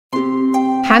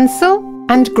Hansel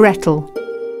and Gretel.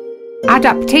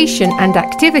 Adaptation and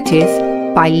activities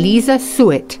by Lisa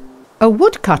Suet. A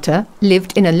woodcutter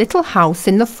lived in a little house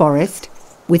in the forest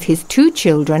with his 2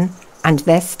 children and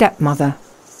their stepmother.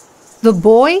 The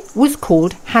boy was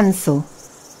called Hansel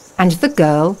and the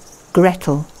girl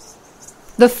Gretel.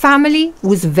 The family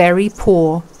was very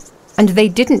poor and they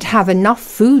didn't have enough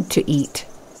food to eat.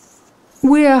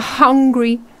 "We're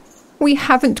hungry. We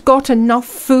haven't got enough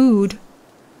food."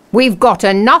 "We've got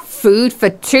enough food for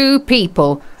 2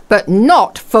 people, but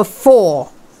not for 4.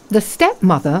 The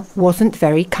stepmother wasn't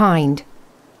very kind.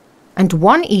 And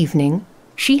one evening,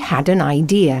 she had an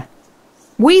idea.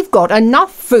 "We've got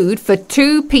enough food for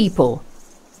 2 people.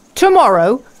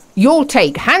 Tomorrow, you'll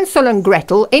take Hansel and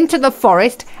Gretel into the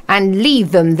forest and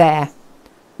leave them there.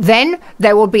 Then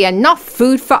there will be enough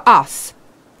food for us,"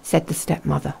 said the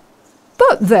stepmother.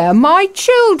 "But they're my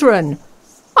children.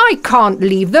 I can't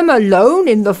leave them alone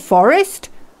in the forest.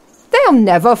 They'll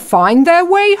never find their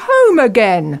way home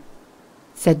again,"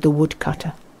 said the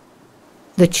woodcutter.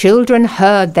 The children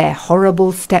heard their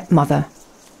horrible stepmother.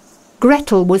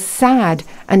 Gretel was sad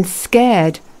and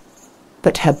scared,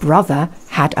 but her brother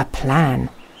had a plan.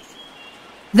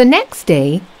 The next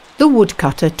day, the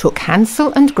woodcutter took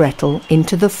Hansel and Gretel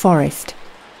into the forest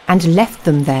and left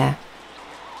them there.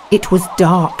 It was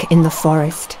dark in the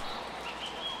forest.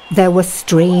 There were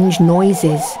strange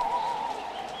noises.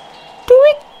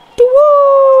 "Do-it-do-oo!"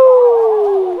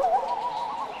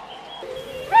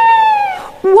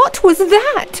 "What was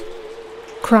that?"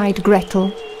 cried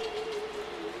Gretel.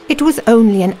 "It was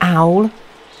only an owl,"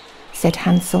 said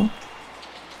Hansel.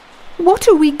 "What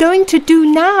are we going to do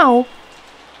now?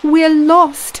 We're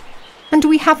lost and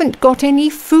we haven't got any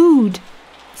food,"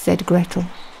 said Gretel.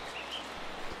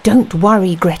 "Don't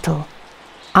worry, Gretel.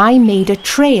 I made a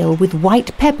trail with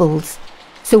white pebbles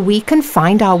so we can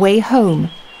find our way home,"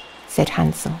 said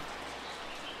Hansel.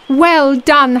 "Well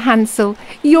done, Hansel.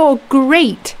 You're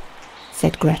great,"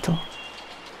 said Gretel.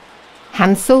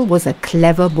 Hansel was a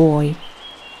clever boy.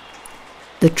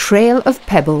 The trail of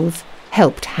pebbles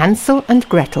helped Hansel and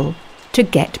Gretel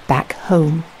to get back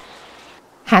home.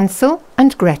 Hansel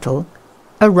and Gretel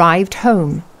arrived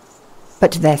home,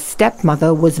 but their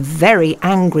stepmother was very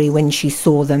angry when she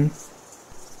saw them.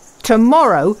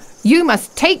 "Tomorrow you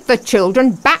must take the children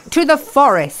back to the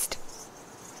forest,"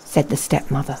 said the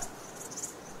stepmother.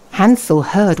 Hansel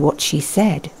heard what she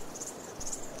said.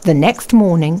 The next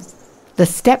morning, the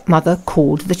stepmother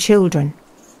called the children.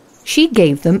 She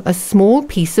gave them a small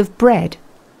piece of bread,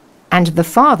 and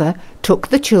the father took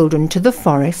the children to the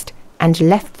forest and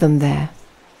left them there.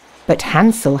 But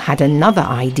Hansel had another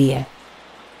idea.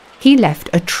 He left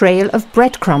a trail of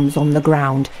breadcrumbs on the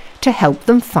ground to help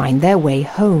them find their way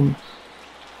home.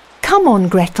 "Come on,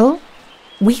 Gretel.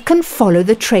 We can follow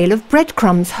the trail of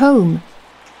breadcrumbs home,"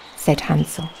 said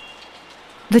Hansel.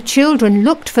 The children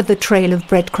looked for the trail of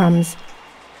breadcrumbs,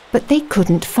 but they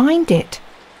couldn't find it.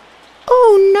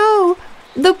 "Oh no!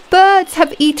 The birds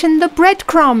have eaten the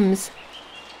breadcrumbs."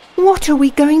 "What are we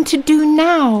going to do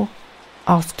now?"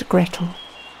 asked Gretel.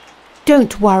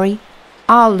 "Don't worry.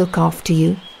 I'll look after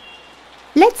you.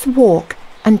 Let's walk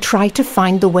and try to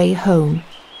find the way home,"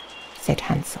 said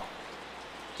Hansel.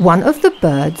 One of the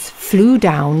birds flew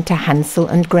down to Hansel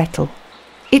and Gretel.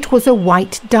 It was a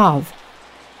white dove,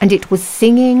 and it was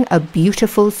singing a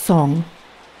beautiful song.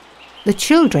 The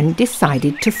children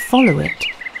decided to follow it.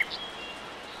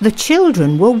 The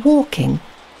children were walking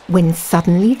when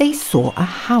suddenly they saw a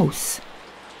house.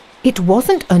 It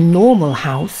wasn't a normal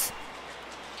house.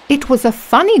 It was a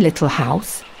funny little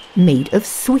house made of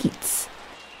sweets.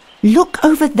 "Look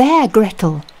over there,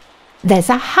 Gretel. There's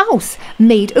a house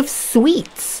made of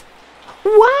sweets."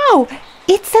 "Wow!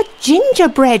 It's a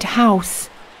gingerbread house,"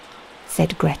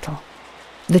 said Gretel.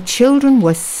 The children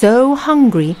were so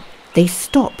hungry they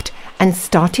stopped and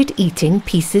started eating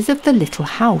pieces of the little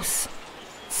house.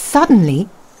 Suddenly,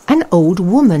 an old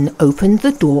woman opened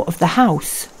the door of the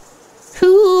house.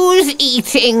 "Who's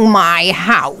eating my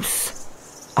house?"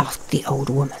 asked the old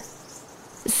woman.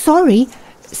 "Sorry,"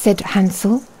 said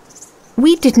Hansel.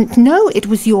 "We didn't know it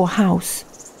was your house.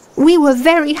 We were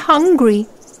very hungry,"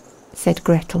 said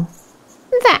Gretel.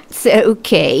 "That's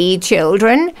okay,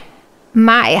 children.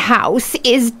 My house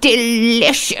is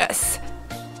delicious.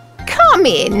 Come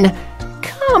in,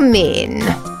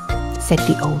 said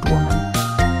the old woman.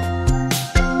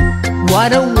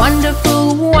 What a wonderful,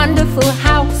 wonderful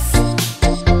house,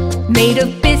 made of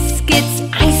biscuits,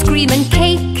 ice cream and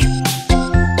cake,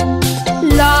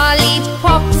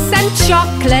 lollipops and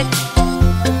chocolate,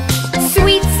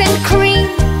 sweets and cream.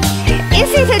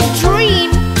 Is it a dream?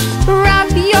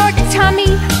 Rub your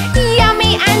tummy,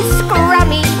 yummy and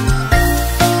scrummy.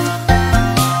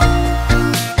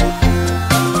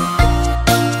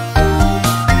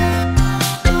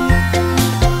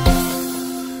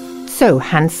 So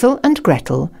Hansel and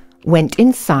Gretel went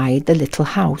inside the little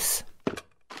house.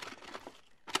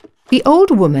 The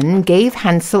old woman gave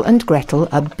Hansel and Gretel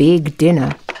a big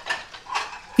dinner.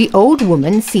 The old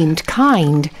woman seemed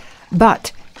kind,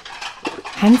 but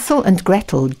Hansel and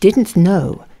Gretel didn't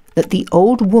know that the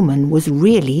old woman was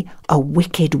really a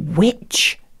wicked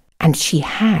witch, and she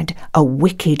had a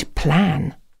wicked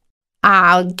plan.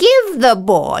 I'll give the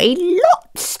boy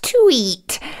lots to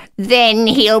eat. Then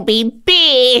he'll be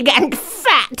big and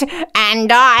fat,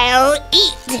 and I'll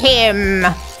eat him.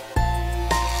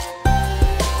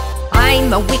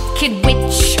 I'm a wicked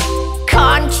witch,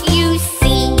 can't you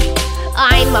see?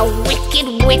 I'm a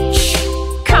wicked witch,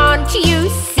 can't you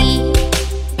see?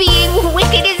 Being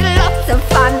wicked is lots of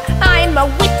fun. I'm a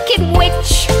wicked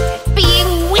witch.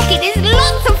 Being wicked is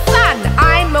lots of fun.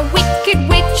 I'm a wicked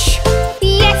witch.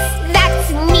 Yes, that's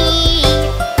me.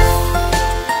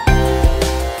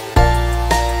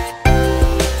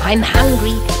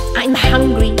 I'm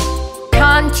hungry,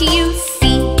 can't you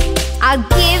see? I'll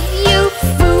give you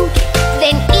food,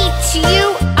 then eat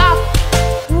you up.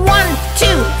 1, 2,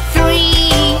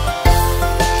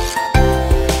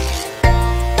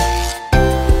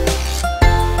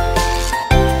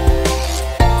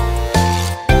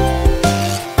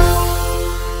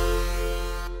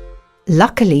 3.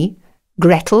 Luckily,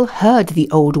 Gretel heard the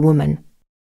old woman.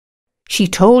 She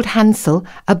told Hansel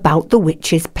about the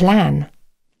witch's plan.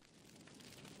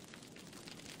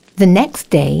 The next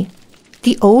day,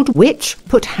 the old witch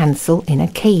put Hansel in a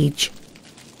cage.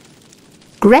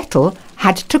 Gretel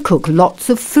had to cook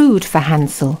lots of food for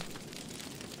Hansel.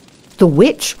 The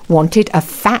witch wanted a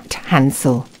fat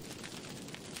Hansel.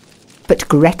 But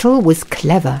Gretel was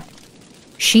clever.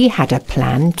 She had a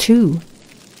plan too.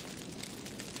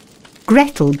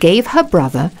 Gretel gave her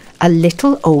brother a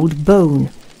little old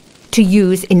bone to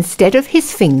use instead of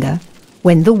his finger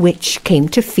when the witch came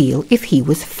to feel if he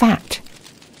was fat.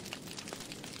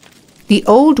 The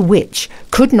old witch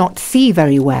could not see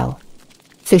very well,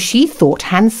 so she thought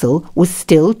Hansel was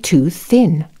still too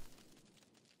thin.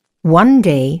 One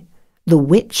day, the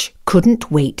witch couldn't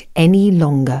wait any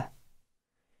longer.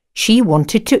 She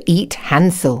wanted to eat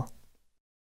Hansel.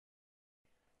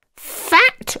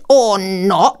 Fat or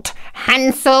not,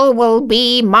 Hansel will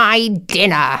be my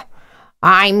dinner.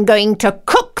 I'm going to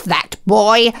cook that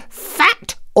boy,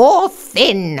 fat or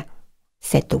thin,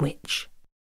 said the witch.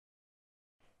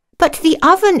 But the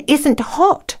oven isn't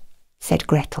hot, said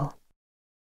Gretel.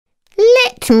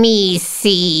 Let me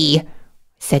see,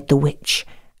 said the witch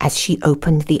as she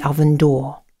opened the oven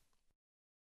door.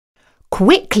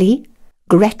 Quickly,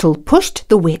 Gretel pushed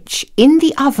the witch in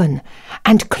the oven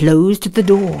and closed the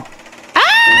door.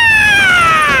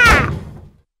 Ah!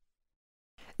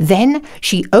 Then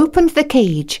she opened the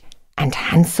cage and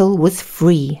Hansel was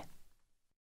free.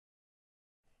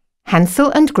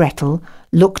 Hansel and Gretel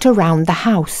looked around the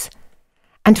house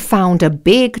and found a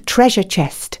big treasure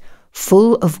chest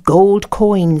full of gold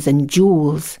coins and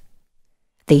jewels.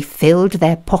 They filled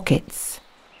their pockets.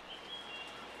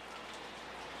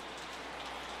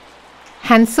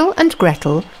 Hansel and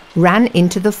Gretel ran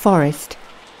into the forest,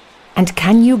 and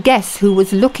can you guess who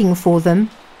was looking for them?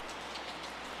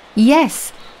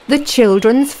 Yes, the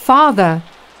children's father.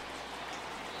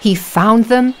 He found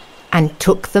them and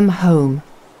took them home.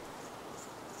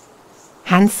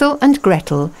 Hansel and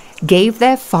Gretel gave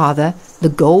their father the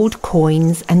gold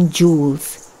coins and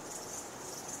jewels.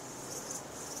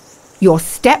 Your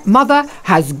stepmother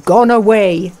has gone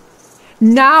away.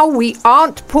 Now we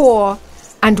aren't poor,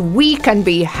 and we can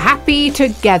be happy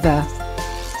together,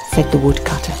 said the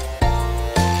woodcutter.